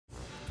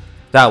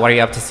So, what are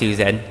you up to,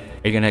 Susan?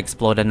 Are you gonna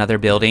explode another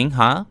building,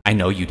 huh? I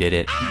know you did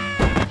it.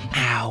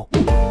 Ow.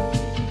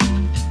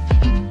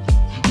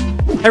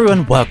 Hey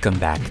everyone, welcome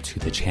back to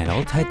the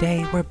channel.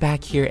 Today, we're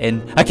back here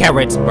in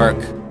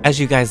Bloxburg. As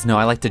you guys know,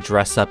 I like to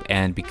dress up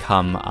and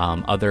become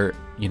other,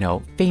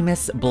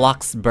 famous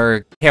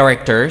Bloxburg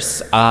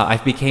characters. I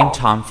became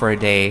Tom for a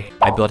day.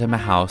 I built him a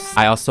house.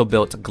 I also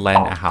built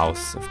Glenn a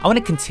house. I want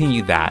to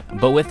continue that,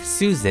 but with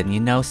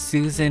Susan,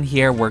 Susan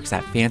here works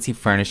at Fancy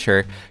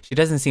Furniture. She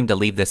doesn't seem to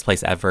leave this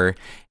place ever,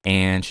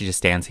 and she just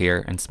stands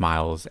here and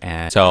smiles.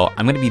 And so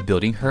I'm going to be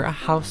building her a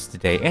house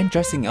today and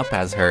dressing up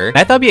as her. And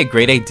I thought it'd be a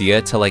great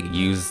idea to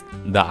use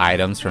the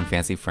items from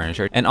Fancy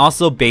Furniture and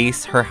also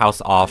base her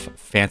house off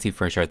Fancy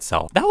Furniture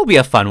itself. That will be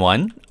a fun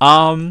one.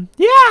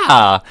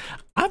 Yeah.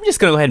 I'm just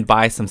gonna go ahead and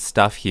buy some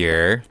stuff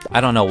here.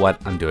 I don't know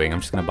what I'm doing. I'm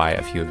just gonna buy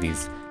a few of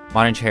these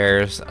modern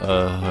chairs.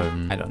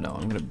 I don't know.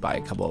 I'm gonna buy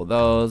a couple of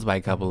those, buy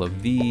a couple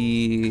of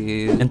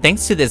these. And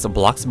thanks to this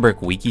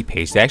Bloxburg wiki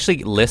page, they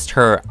actually list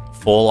her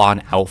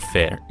full-on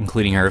outfit,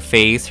 including her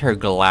face, her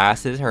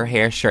glasses, her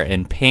hair, shirt,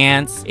 and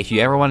pants. If you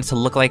ever wanted to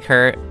look like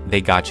her, they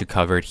got you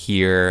covered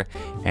here.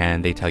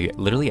 And they tell you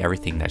literally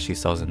everything that she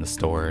sells in the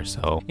store.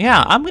 So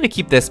yeah, I'm gonna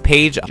keep this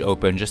page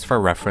open just for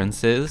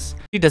references.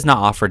 She does not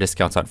offer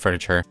discounts on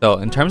furniture. So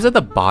in terms of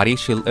the body,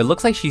 it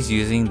looks like she's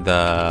using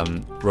the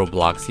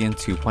Robloxian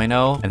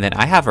 2.0. And then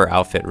I have her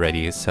outfit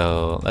ready.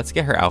 So let's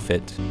get her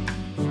outfit.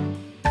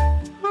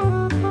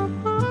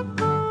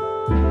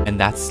 And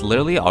that's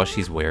literally all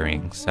she's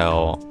wearing.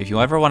 So if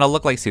you ever want to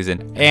look like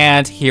Susan,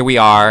 and here we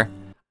are.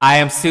 I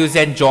am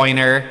Susan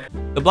Joyner.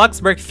 The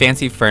Bloxburg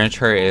Fancy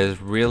Furniture is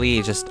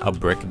really just a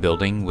brick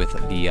building with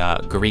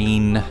the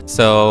green.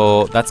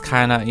 So that's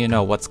kind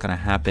of, what's gonna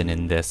happen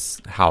in this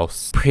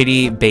house.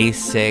 Pretty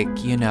basic,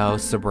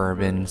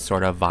 suburban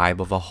sort of vibe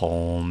of a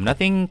home.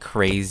 Nothing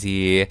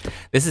crazy.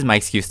 This is my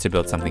excuse to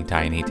build something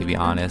tiny, to be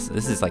honest.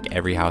 This is like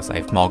every house. I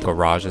have a small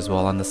garage as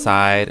well on the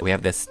side. We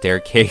have this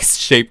staircase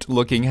shaped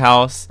looking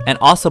house. And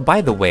also,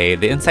 by the way,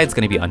 the inside's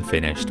gonna be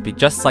unfinished.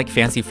 Just like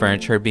Fancy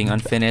Furniture being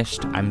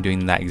unfinished, I'm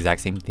doing that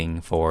exact same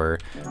thing for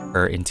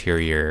her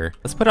interior.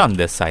 Let's put it on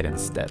this side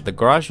instead. The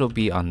garage will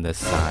be on this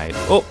side.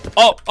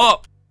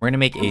 Oh! We're gonna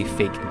make a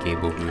fake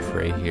gable roof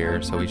right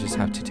here. So we just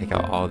have to take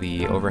out all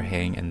the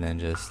overhang and then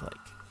just like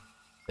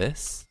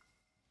this.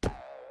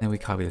 Then we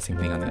copy the same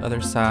thing on the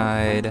other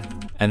side.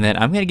 And then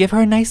I'm gonna give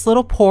her a nice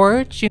little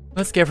porch.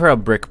 Let's give her a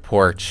brick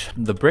porch.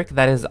 The brick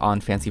that is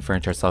on Fancy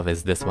Furniture itself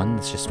is this one.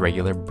 It's just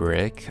regular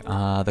brick.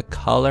 The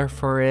color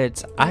for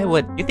it,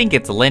 you think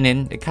it's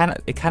linen. It kind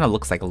of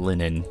looks like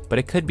linen, but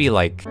it could be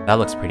that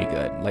looks pretty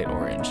good, light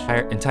orange.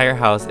 Our entire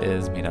house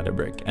is made out of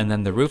brick. And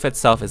then the roof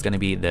itself is gonna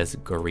be this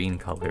green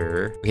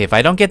color. Okay, if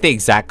I don't get the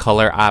exact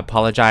color, I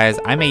apologize.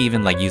 I may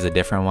even use a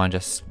different one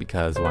just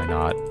because why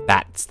not?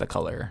 That's the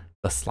color.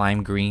 The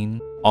slime green.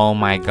 Oh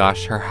my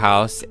gosh, her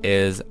house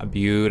is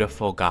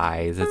beautiful,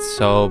 guys. It's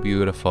so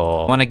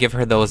beautiful. I want to give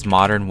her those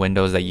modern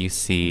windows that you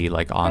see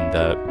on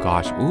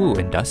the,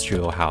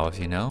 industrial house,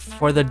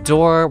 For the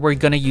door, we're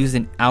gonna use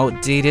an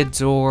outdated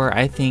door.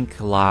 I think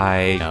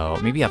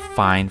maybe a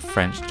fine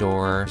French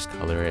door. Just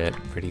color it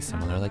pretty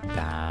similar like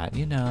that,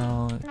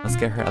 Let's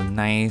get her a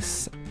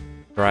nice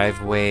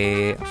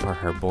driveway for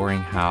her boring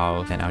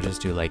house. And I'll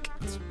just do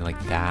something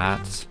like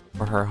that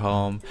for her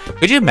home.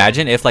 Could you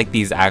imagine if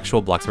these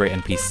actual Bloxburg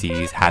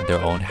NPCs had their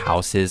own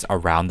houses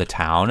around the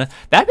town?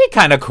 That'd be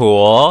kind of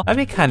cool.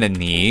 That'd be kind of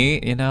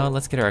neat,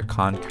 Let's get her a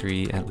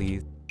concrete at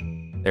least.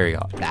 There we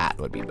go. That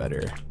would be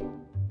better.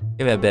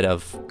 Give it a bit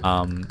of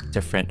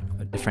different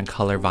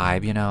color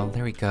vibe,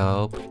 There we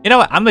go. You know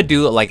what? I'm gonna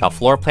do a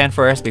floor plan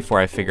first before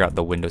I figure out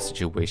the window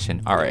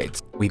situation. All right.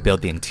 We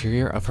built the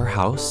interior of her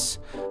house.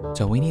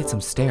 So we need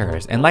some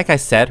stairs. And like I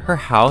said, her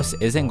house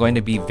isn't going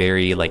to be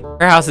very her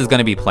house is going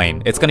to be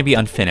plain. It's going to be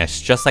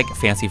unfinished, just like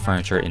Fancy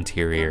Furniture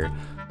interior.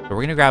 So we're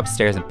going to grab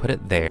stairs and put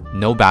it there.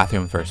 No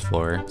bathroom first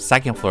floor.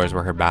 Second floor is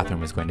where her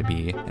bathroom is going to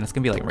be. And it's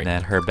going to be right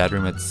there. Her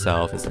bedroom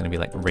itself is going to be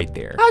right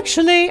there.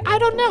 Actually, I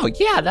don't know.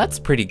 Yeah, that's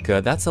pretty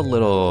good. That's a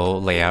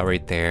little layout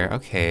right there.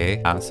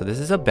 Okay. So this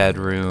is a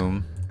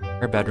bedroom.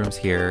 Her bedroom's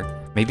here.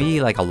 Maybe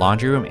a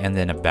laundry room and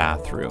then a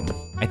bathroom.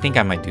 I think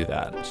I might do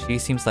that. She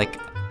seems like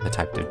the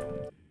type to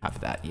have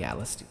that. Yeah,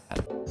 let's do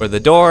that. For the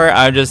door,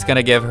 I'm just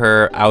gonna give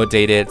her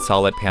outdated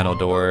solid panel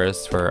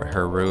doors for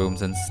her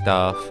rooms and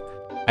stuff.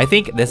 I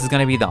think this is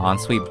gonna be the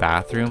ensuite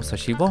bathroom, so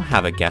she won't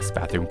have a guest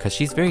bathroom because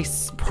she's very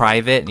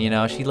private,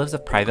 she lives a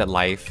private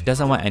life. She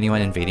doesn't want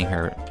anyone invading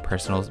her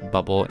personal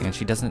bubble, and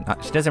she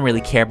doesn't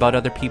really care about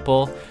other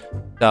people.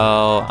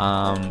 So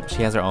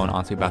she has her own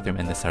ensuite bathroom,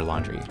 and this is her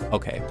laundry.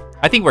 Okay,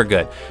 I think we're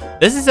good.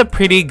 This is a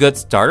pretty good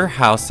starter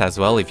house as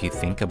well if you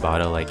think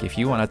about it. If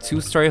you want a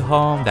 2-story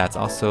home, that's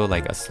also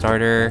a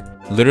starter.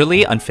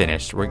 Literally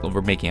unfinished.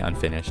 We're making it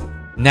unfinished.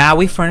 Now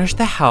we furnished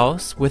the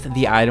house with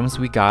the items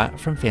we got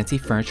from Fancy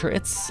Furniture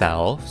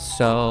itself.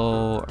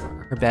 So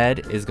her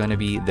bed is going to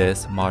be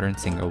this modern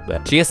single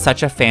bed. She is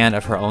such a fan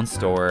of her own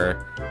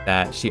store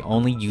that she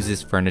only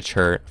uses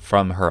furniture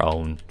from her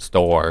own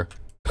store.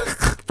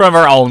 from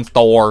her own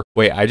store.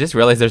 Wait, I just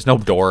realized there's no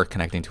door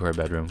connecting to her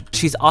bedroom.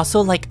 She's also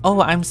like,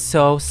 oh, I'm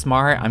so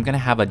smart. I'm gonna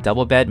have a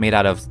double bed made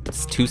out of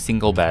 2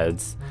 single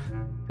beds.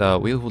 So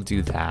we will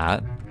do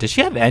that. Does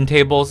she have end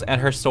tables at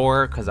her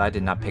store? Because I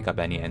did not pick up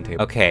any end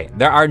tables. Okay,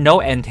 there are no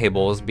end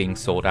tables being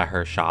sold at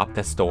her shop,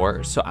 the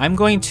store. So I'm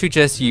going to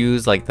just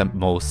use like the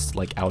most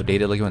like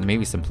outdated looking ones,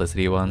 maybe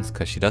Simplicity ones,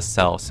 because she does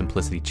sell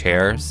Simplicity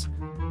chairs.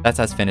 That's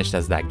as finished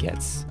as that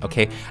gets.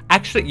 Okay,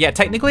 actually, yeah,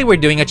 technically we're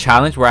doing a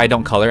challenge where I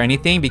don't color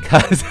anything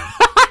because...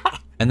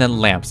 And then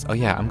lamps. Oh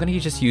yeah, I'm gonna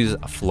just use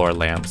floor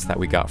lamps that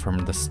we got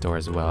from the store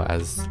as well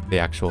as the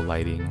actual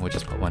lighting. We'll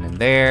just put one in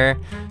there.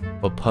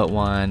 We'll put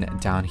one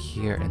down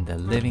here in the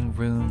living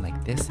room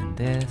like this and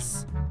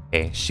this.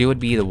 Okay, she would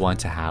be the one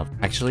to have.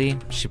 Actually,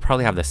 she'd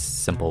probably have the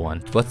simple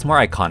one. What's more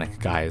iconic,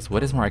 guys?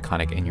 What is more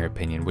iconic in your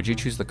opinion? Would you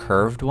choose the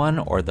curved one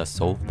or the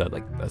sofa,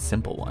 like the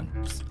simple one?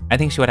 I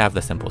think she would have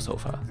the simple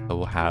sofa. So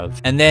we'll have,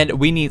 and then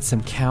we need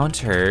some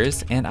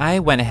counters. And I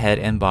went ahead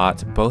and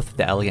bought both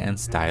the elegant and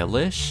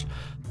stylish.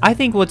 I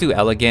think we'll do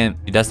elegant.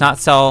 She does not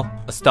sell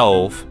a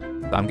stove,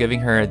 so I'm giving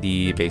her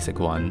the basic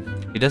one.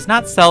 She does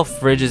not sell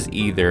fridges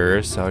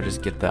either, so I'll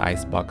just get the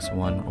icebox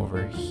one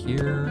over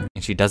here.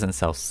 And she doesn't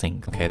sell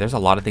sink. Okay, there's a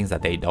lot of things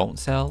that they don't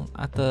sell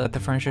at the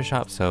furniture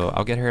shop, so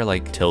I'll get her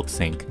like tilt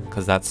sink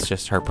because that's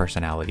just her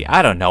personality.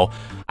 I don't know.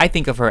 I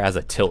think of her as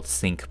a tilt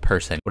sink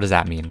person. What does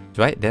that mean?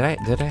 Did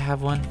I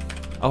have one?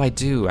 Oh, I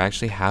do. I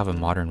actually have a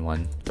modern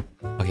one.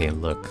 Okay,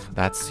 look,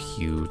 that's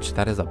huge.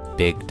 That is a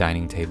big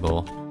dining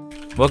table.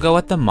 We'll go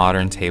with the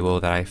modern table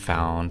that I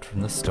found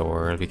from the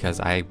store because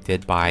I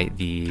did buy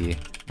the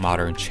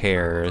modern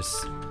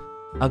chairs.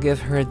 I'll give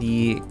her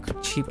the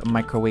cheap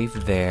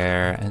microwave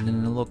there and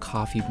then a little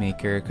coffee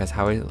maker because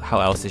how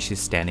else is she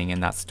standing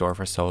in that store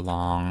for so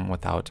long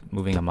without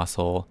moving a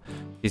muscle?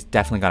 She's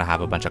definitely gotta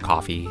have a bunch of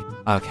coffee.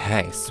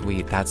 Okay,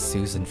 sweet. That's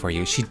Susan for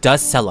you. She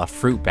does sell a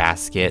fruit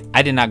basket.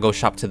 I did not go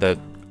shop to the...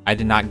 I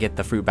did not get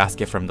the fruit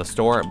basket from the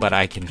store, but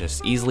I can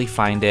just easily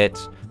find it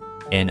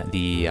in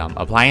the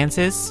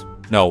appliances.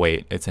 No,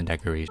 wait, it's in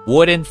decoration.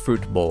 Wooden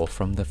fruit bowl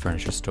from the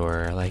furniture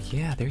store. Like,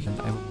 yeah, there you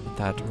go. I will put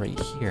that right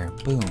here.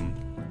 Boom.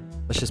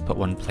 Let's just put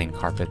one plain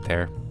carpet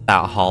there.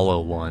 That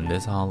hollow one,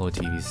 this hollow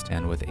TV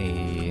stand with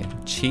a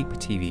cheap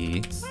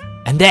TV.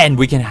 And then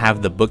we can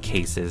have the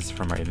bookcases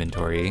from our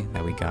inventory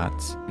that we got.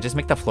 Just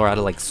make the floor out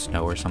of like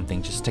snow or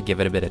something just to give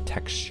it a bit of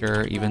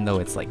texture, even though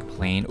it's like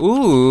plain.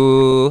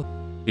 Ooh,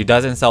 she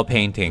doesn't sell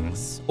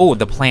paintings. Oh,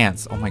 the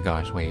plants. Oh my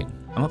gosh, wait.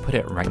 I'm gonna put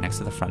it right next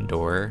to the front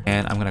door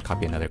and I'm gonna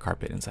copy another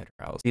carpet inside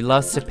her house. She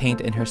loves to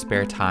paint in her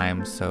spare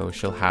time, so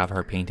she'll have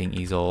her painting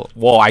easel.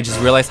 Whoa, I just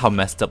realized how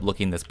messed up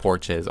looking this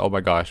porch is. Oh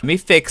my gosh. Let me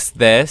fix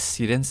this.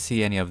 You didn't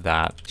see any of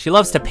that. She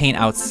loves to paint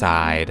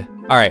outside.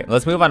 All right,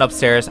 let's move on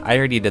upstairs. I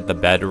already did the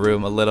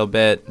bedroom a little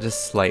bit,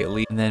 just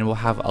slightly. And then we'll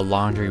have a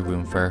laundry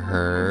room for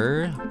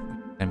her.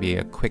 Gonna be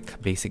a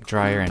quick basic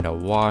dryer and a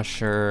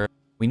washer.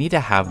 We need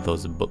to have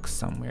those books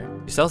somewhere.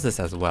 She sells this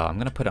as well. I'm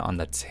gonna put it on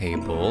the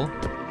table.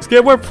 Let's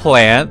get more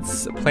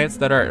plants. Plants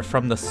that are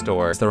from the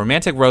store. It's the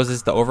romantic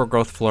roses, the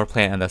overgrowth floor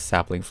plant, and the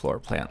sapling floor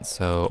plant.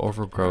 So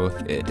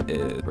overgrowth, it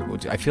is...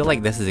 I feel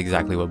like this is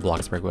exactly what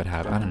Bloxburg would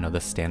have. I don't know, the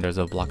standards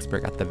of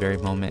Bloxburg at the very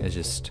moment is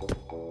just...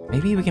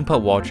 Maybe we can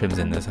put wall trims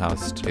in this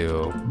house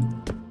too.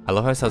 I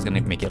love how I was gonna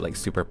make it like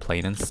super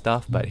plain and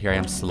stuff, but here I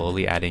am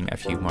slowly adding a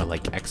few more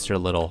like extra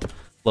little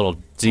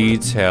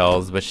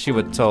details, but she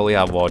would totally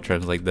have wall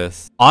trims like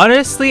this.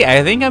 Honestly,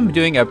 I think I'm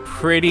doing a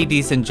pretty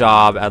decent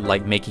job at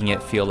like making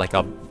it feel like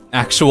a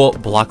actual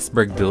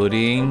Bloxburg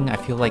building. I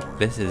feel like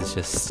this is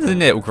just,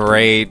 isn't it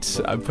great?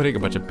 I'm putting a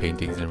bunch of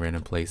paintings in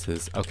random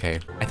places. Okay,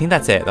 I think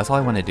that's it. That's all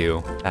I want to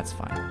do. That's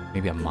fine.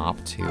 Maybe a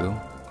mop too.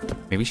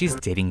 Maybe she's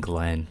dating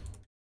Glenn.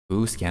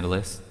 Ooh,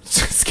 scandalous.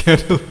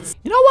 Scandalous.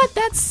 You know what?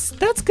 That's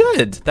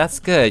good. That's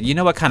good. You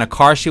know what kind of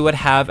car she would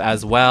have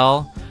as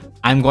well?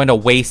 I'm going to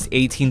waste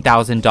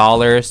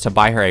 $18,000 to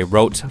buy her a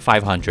Rote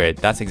 500.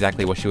 That's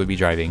exactly what she would be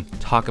driving.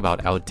 Talk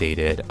about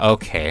outdated.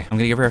 Okay, I'm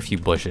gonna give her a few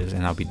bushes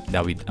and I'll be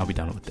done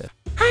with this.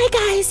 Hi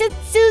guys, it's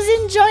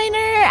Susan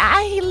Joyner.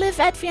 I live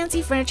at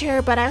Fancy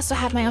Furniture, but I also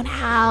have my own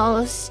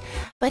house.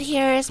 But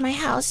here is my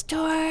house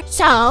tour.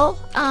 So,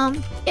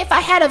 if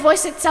I had a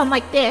voice it'd sound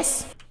like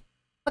this.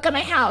 Look at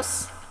my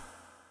house.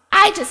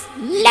 I just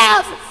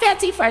love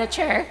Fancy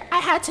Furniture. I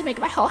had to make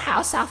my whole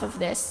house off of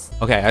this.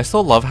 Okay, I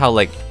still love how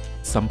like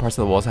some parts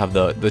of the walls have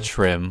the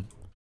trim.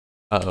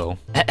 Uh-oh.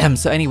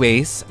 So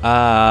anyways,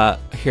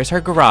 here's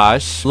her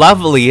garage.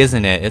 Lovely,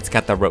 isn't it? It's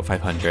got the Rote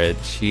 500.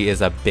 She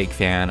is a big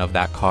fan of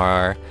that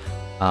car.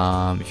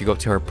 If you go up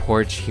to her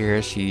porch here,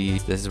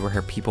 this is where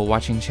her people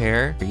watching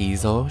chair, her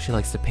easel. She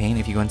likes to paint.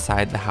 If you go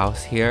inside the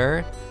house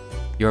here,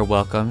 you're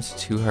welcomed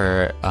to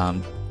her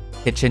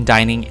kitchen,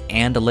 dining,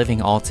 and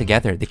living all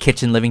together. The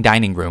kitchen, living,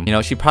 dining room. You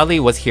know, she probably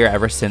was here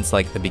ever since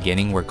like the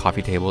beginning where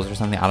coffee tables or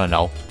something, I don't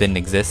know, didn't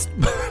exist.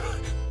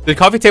 Did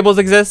coffee tables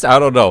exist? I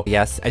don't know.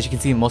 Yes, as you can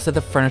see, most of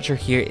the furniture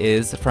here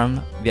is from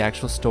the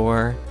actual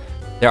store.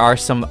 There are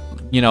some,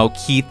 you know,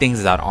 key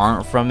things that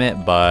aren't from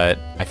it, but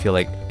I feel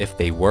like if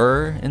they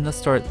were in the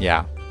store,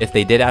 yeah, if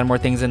they did add more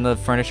things in the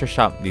furniture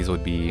shop, these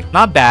would be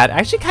not bad. I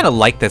actually kind of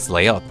like this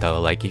layout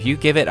though. Like if you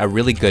give it a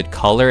really good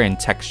color and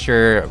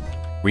texture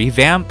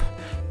revamp,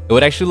 it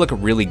would actually look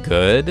really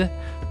good.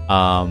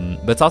 But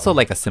it's also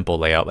like a simple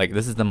layout. Like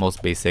this is the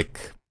most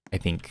basic, I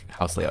think,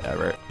 house layout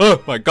ever.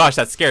 Oh my gosh,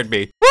 that scared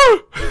me.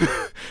 Woo!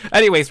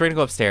 Anyways, we're gonna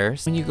go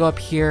upstairs. When you go up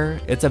here,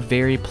 it's a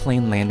very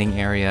plain landing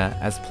area,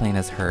 as plain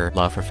as her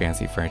love for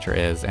fancy furniture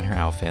is and her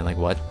outfit. Like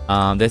what?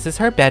 This is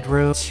her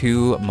bedroom.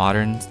 2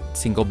 modern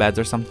single beds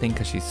or something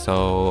because she's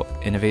so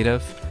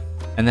innovative.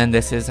 And then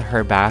this is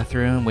her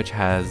bathroom, which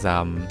has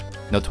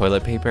no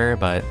toilet paper,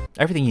 but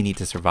everything you need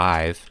to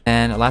survive.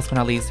 And last but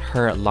not least,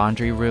 her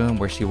laundry room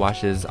where she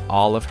washes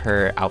all of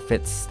her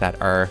outfits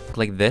that are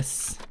like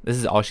this. This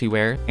is all she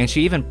wears. And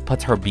she even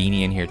puts her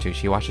beanie in here too.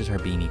 She washes her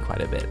beanie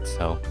quite a bit.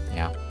 So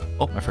yeah.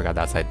 Oh, I forgot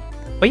that side.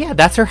 But yeah,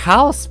 that's her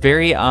house.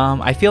 Very,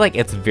 I feel like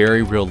it's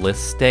very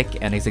realistic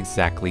and it's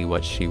exactly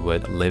what she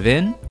would live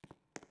in.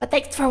 But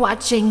thanks for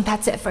watching.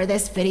 That's it for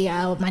this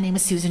video. My name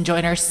is Susan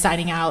Joyner,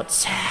 signing out.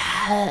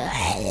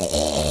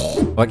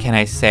 What can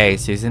I say?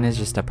 Susan is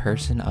just a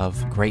person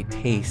of great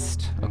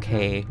taste,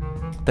 okay?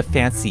 The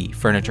fancy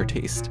furniture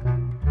taste.